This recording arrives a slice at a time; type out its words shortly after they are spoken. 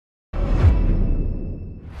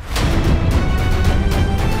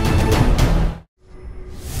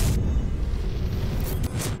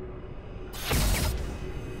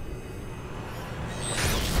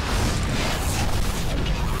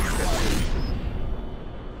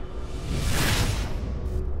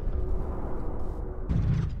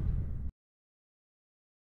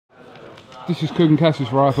This is KUGAN CASSIUS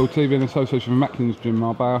for IFL TV in association with Macklin's Gym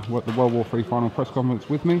Marbella. We're at the World War III final press conference.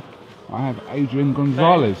 With me, I have Adrian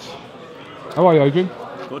Gonzalez. How are you, Adrian?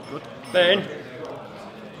 Good. Ben?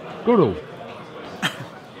 Good all.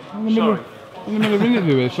 In the middle of an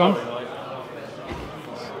interview here, son.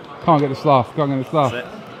 Can't get the stuff.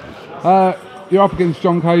 You're up against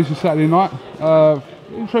John Case this Saturday night.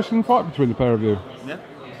 Interesting fight between the pair of you.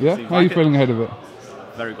 Yeah? How are you feeling ahead of it?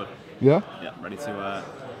 Very good. Yeah? Yeah, ready to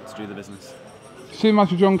do the business. Seen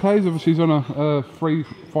much of John Case? Obviously he's on a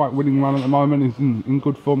 3-fight winning run at the moment. He's in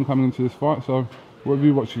good form coming into this fight. So what have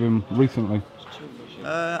you watched of him recently?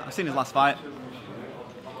 I've seen his last fight.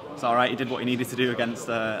 It's alright, he did what he needed to do against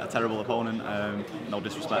a terrible opponent. No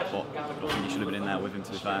disrespect, but I don't think he should have been in there with him,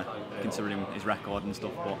 to be fair, considering his record and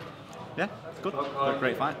stuff. But yeah, it's good.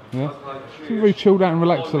 Great fight. Yeah. Seems very chilled out and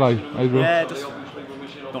relaxed today, Adrian. Yeah, just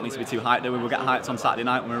don't need to be too hyped. We'll get hyped on Saturday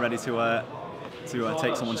night when we're ready to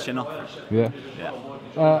take someone's chin off. Yeah.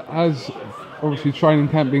 Has obviously training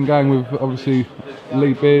camp been going with obviously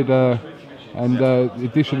Lee Beard and the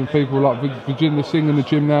addition of people like Virginia Singh in the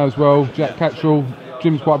gym now as well, Jack Catchall.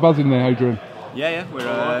 Gym's quite buzzing there, Adrian. Yeah,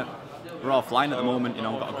 we're all flying at the moment. You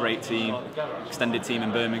know, we've got a great team, extended team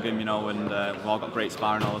in Birmingham. You know, and we've all got great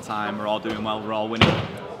sparring all the time. We're all doing well. We're all winning,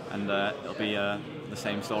 and it'll be the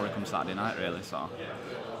same story come Saturday night, really. So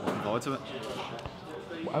looking forward to it.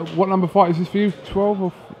 What number fight is this for you? 12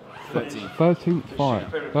 or 13? 13th fight.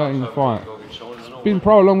 13th fight. It's been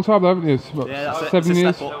pro a long time, haven't you? What, yeah, that's 7 years.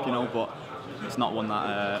 It's a step up, you know, but it's not one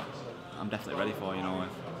that I'm definitely ready for. You know,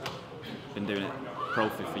 I've been doing it pro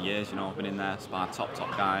for years. You know, I've been in there, sparred top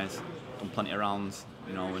guys, done plenty of rounds.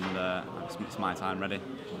 You know, and it's my time ready.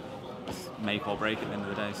 It's make or break at the end of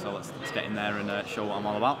the day, so let's get in there and show what I'm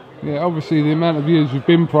all about. Yeah, obviously the amount of years you've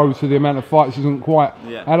been pro to the amount of fights doesn't quite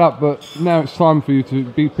add up, but now it's time for you to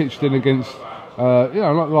be pitched in against, you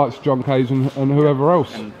know, like John Case and whoever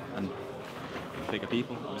else. And bigger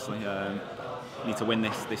people, obviously. Need to win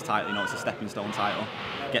this title. You know, it's a stepping stone title.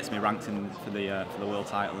 It gets me ranked in for the world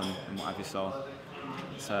title and what have you. So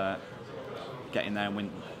it's get in there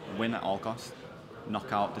and win at all costs.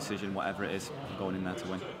 Knockout, decision, whatever it is, I'm going in there to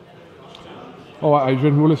win. All right,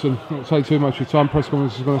 Adrian. Well, listen, not take too much of your time. Press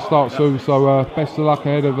conference is going to start soon, so best of luck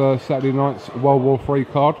ahead of Saturday night's World War III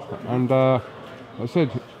card. And like I said,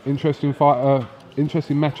 interesting fight,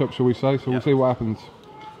 interesting matchup, shall we say? So we'll see what happens.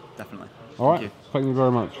 Definitely. All right. Thank you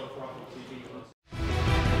very much.